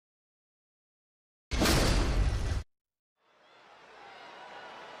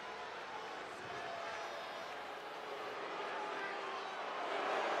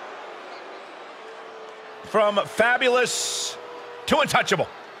from fabulous to untouchable.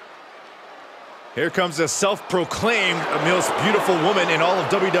 Here comes a self-proclaimed most beautiful woman in all of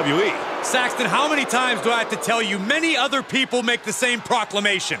WWE. Saxton, how many times do I have to tell you many other people make the same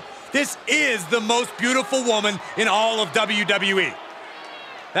proclamation? This is the most beautiful woman in all of WWE.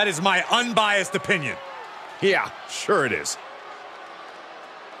 That is my unbiased opinion. Yeah, sure it is.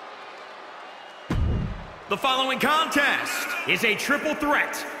 The following contest is a triple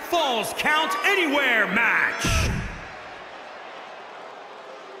threat Falls Count Anywhere match.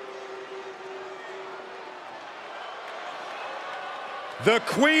 The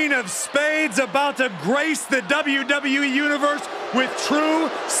Queen of Spades about to grace the WWE Universe with true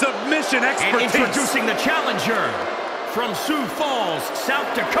submission expertise. And introducing the challenger from Sioux Falls,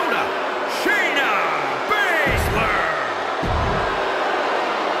 South Dakota, Shayna Baszler.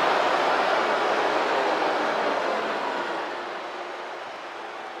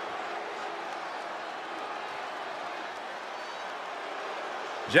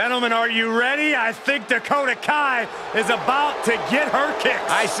 Gentlemen, are you ready? I think Dakota Kai is about to get her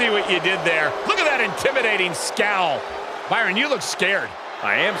kicks. I see what you did there. Look at that intimidating scowl. Byron, you look scared.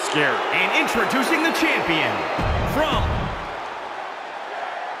 I am scared. And introducing the champion from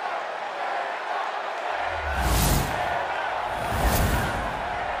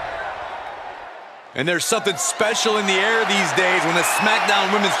And there's something special in the air these days when the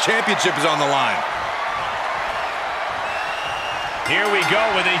SmackDown Women's Championship is on the line. Here we go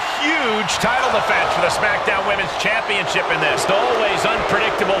with a huge title defense for the SmackDown Women's Championship in this always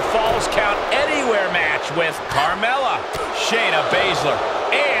unpredictable Falls Count Anywhere match with Carmella, Shayna Baszler,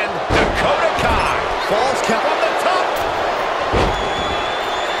 and Dakota Kai. Falls Count on the top.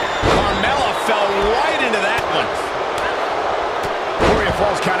 Carmella fell right into that one. A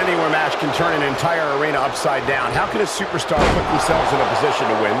Falls Count Anywhere match can turn an entire arena upside down. How can a superstar put themselves in a position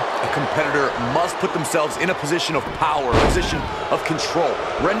to win? A competitor must put themselves in a position of power, a position of control.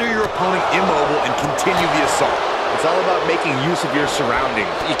 Render your opponent immobile and continue the assault. It's all about making use of your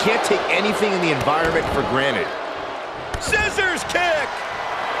surroundings. You can't take anything in the environment for granted. Scissors kick!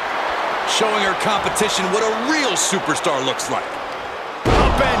 Showing her competition what a real superstar looks like.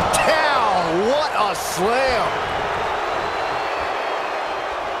 Up and down! What a slam!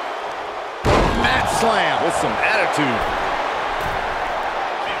 Slam with some attitude.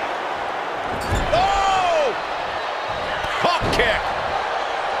 Oh! Hop kick.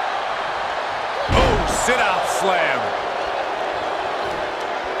 Oh, sit-out slam.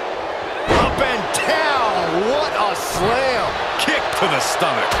 Up and down. What a slam. Kick to the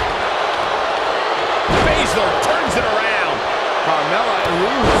stomach. Baszler turns it around. Carmella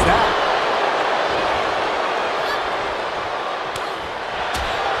eludes that.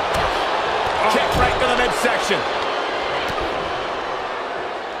 Kick right to the midsection.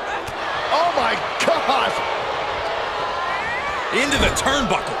 Oh my gosh! Into the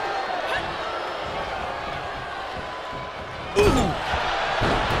turnbuckle. Ooh.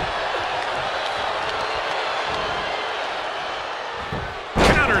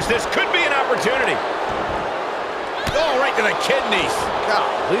 Counters. This could be an opportunity. Oh, right to the kidneys.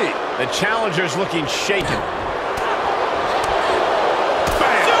 Golly. The challenger's looking shaken.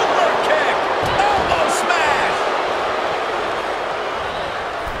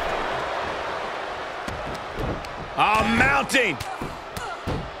 Mounting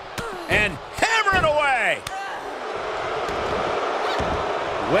and hammering away.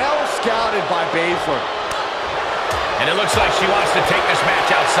 Well scouted by Baszler. And it looks like she wants to take this match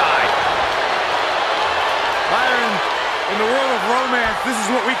outside. Byron, in the world of romance, this is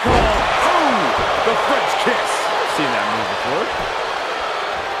what we call, the French kiss. I've seen that move before.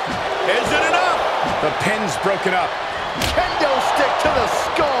 Is it enough? The pin's broken up. Kendo stick to the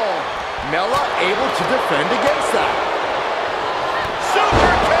skull. Mella able to defend against that.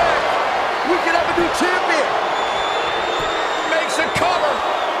 Super kick! We could have a new champion! Makes a cover.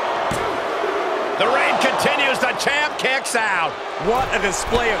 The reign continues. The champ kicks out. What a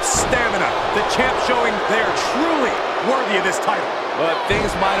display of stamina. The champ showing they are truly worthy of this title. But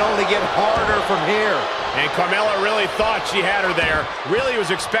things might only get harder from here. And Carmella really thought she had her there. Really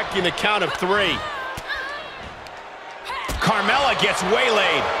was expecting the count of 3. Carmella gets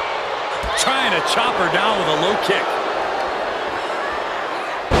waylaid. Trying to chop her down with a low kick.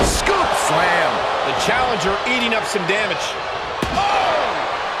 Scoop slam. The challenger eating up some damage.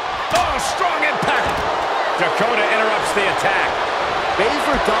 Oh, strong impact. Dakota interrupts the attack.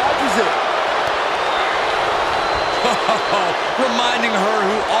 Baszler dodges it. Reminding her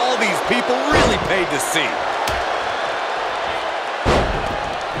who all these people really paid to see.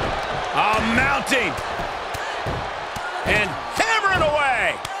 Mounting. And hammering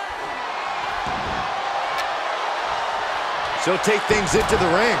away. She'll take things into the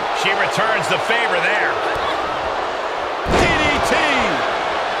ring. She returns the favor there. DDT!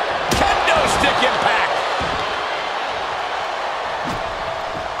 Kendo stick impact!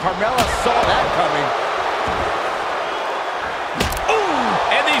 Carmella saw that coming. Ooh!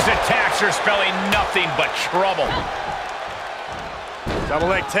 And these attacks are spelling nothing but trouble. Double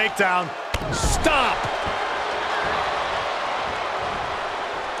leg takedown. Stop!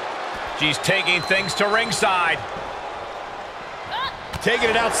 She's taking things to ringside. Taking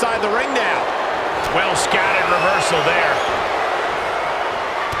it outside the ring now. Well scouted reversal there.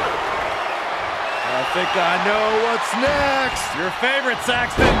 I think I know what's next. Your favorite,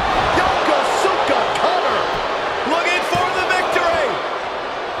 Saxton. Yokosuka cutter. Looking for the victory.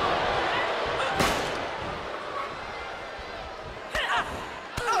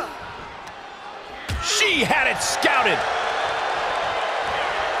 She had it scouted.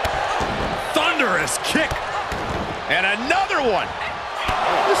 Thunderous kick. And another one.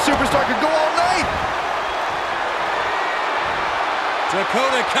 This superstar could go all night.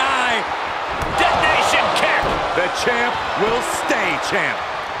 Dakota Kai. Detonation kick. The champ will stay champ.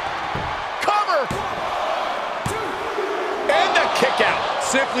 Cover. And the kick out.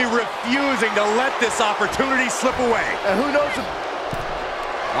 Simply refusing to let this opportunity slip away. And who knows if...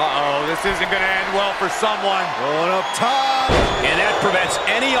 Uh-oh, this isn't going to end well for someone. Going up top. And that prevents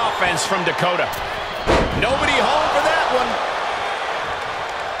any offense from Dakota. Nobody home for that one.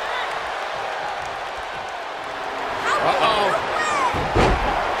 Uh-oh.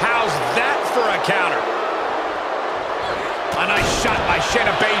 How's that for a counter? A nice shot by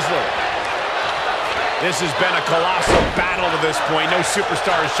Shayna Baszler. This has been a colossal battle to this point. No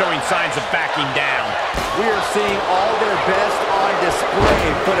superstar is showing signs of backing down. We are seeing all their best on display,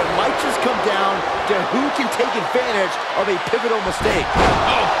 but it might just come down to who can take advantage of a pivotal mistake.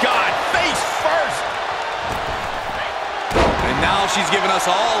 Oh, God, face first. And now she's given us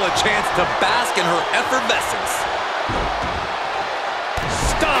all a chance to bask in her effervescence.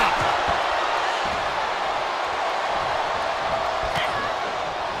 Stop.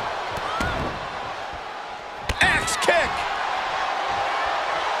 Axe kick.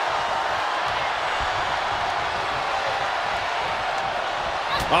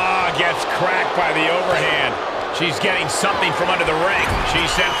 Gets cracked by the overhand. She's getting something from under the ring.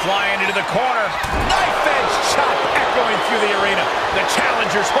 She's sent flying into the corner. Knife edge chop echoing through the arena. The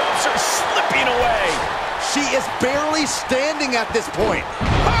challenger's hopes are slipping away. She is barely standing at this point.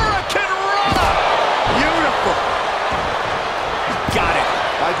 Hurricane Rana! Beautiful. Got it.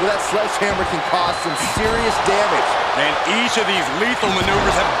 Michael, that sledgehammer can cause some serious damage. And each of these lethal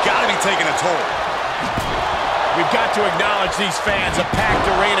maneuvers have got to be taking a toll. We've got to acknowledge these fans, a packed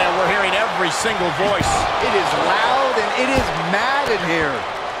arena. We're hearing every single voice. It is loud and it is mad in here.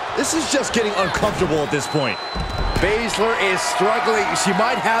 This is just getting uncomfortable at this point. Baszler is struggling. She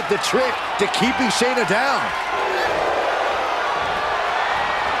might have the trick to keeping Shayna down.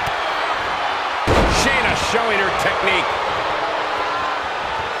 Shayna showing her technique.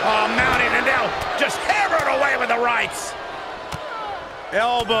 Oh, mounting and now just hammered away with the rights.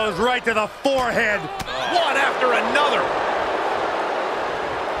 Elbows right to the forehead. One after another.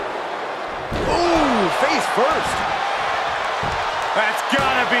 Ooh, face first. That's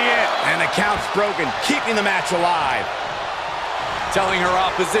gotta be it. And the count's broken, keeping the match alive. Telling her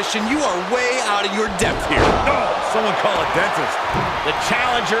opposition, you are way out of your depth here. Oh, someone call a dentist. The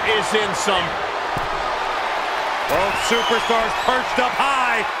challenger is in some... Both superstars perched up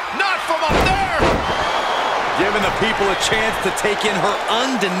high. Not from up there! Giving the people a chance to take in her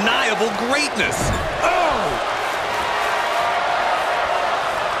undeniable greatness. Oh!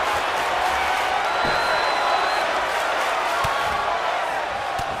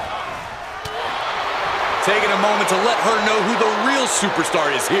 Taking a moment to let her know who the real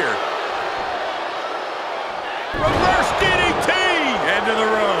superstar is here. Reverse DDT! End of the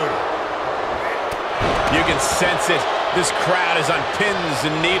road. You can sense it. This crowd is on pins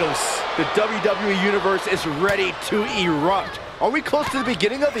and needles. The WWE Universe is ready to erupt. Are we close to the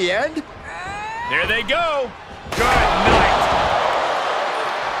beginning of the end? There they go. Good night.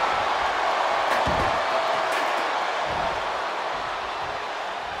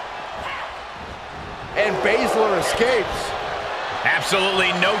 And Baszler escapes.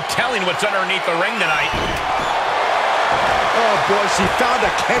 Absolutely no telling what's underneath the ring tonight. Oh, boy, she found a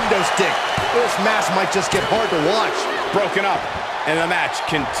kendo stick. This match might just get hard to watch. Broken up, and the match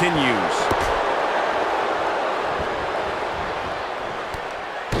continues.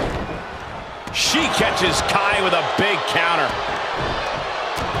 She catches Kai with a big counter.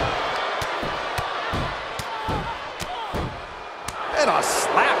 And a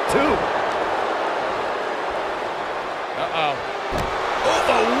slap, too. Uh-oh.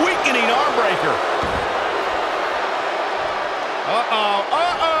 Oh, a weakening arm breaker.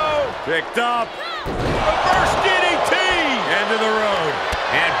 Picked up. Reverse DDT. End of the road.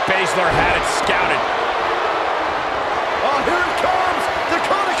 And Baszler had it scouted. Oh, here it comes.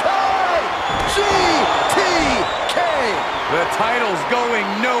 Dakota Kai. GTK. The title's going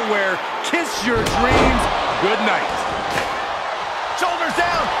nowhere. Kiss your dreams. Good night. Shoulders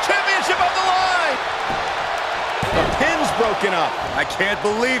down. Championship on the line. The pin's broken up. I can't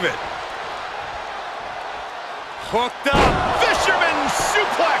believe it. Hooked up. Fisherman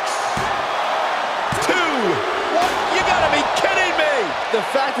suplex. 2. What? You gotta be kidding me. The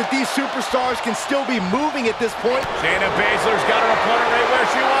fact that these superstars can still be moving at this point. Shayna Baszler's got her opponent right where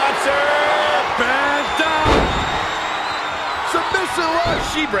she wants her. Bad down. Submission rush.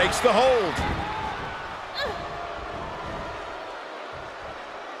 She breaks the hold.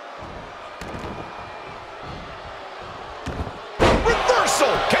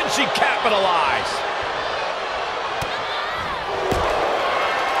 Reversal. Can she capitalize?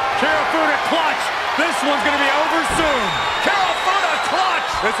 Carafuna clutch. This one's going to be over soon. Carafuna clutch.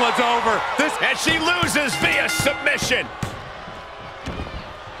 This one's over. And she loses via submission.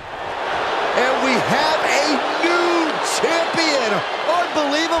 And we have a new champion.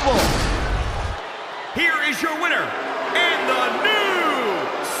 Unbelievable. Here is your winner, and the new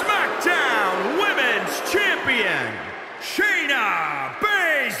SmackDown Women's Champion, Shayna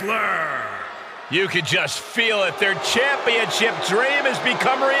Baszler. You could just feel it. Their championship dream has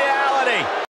become reality.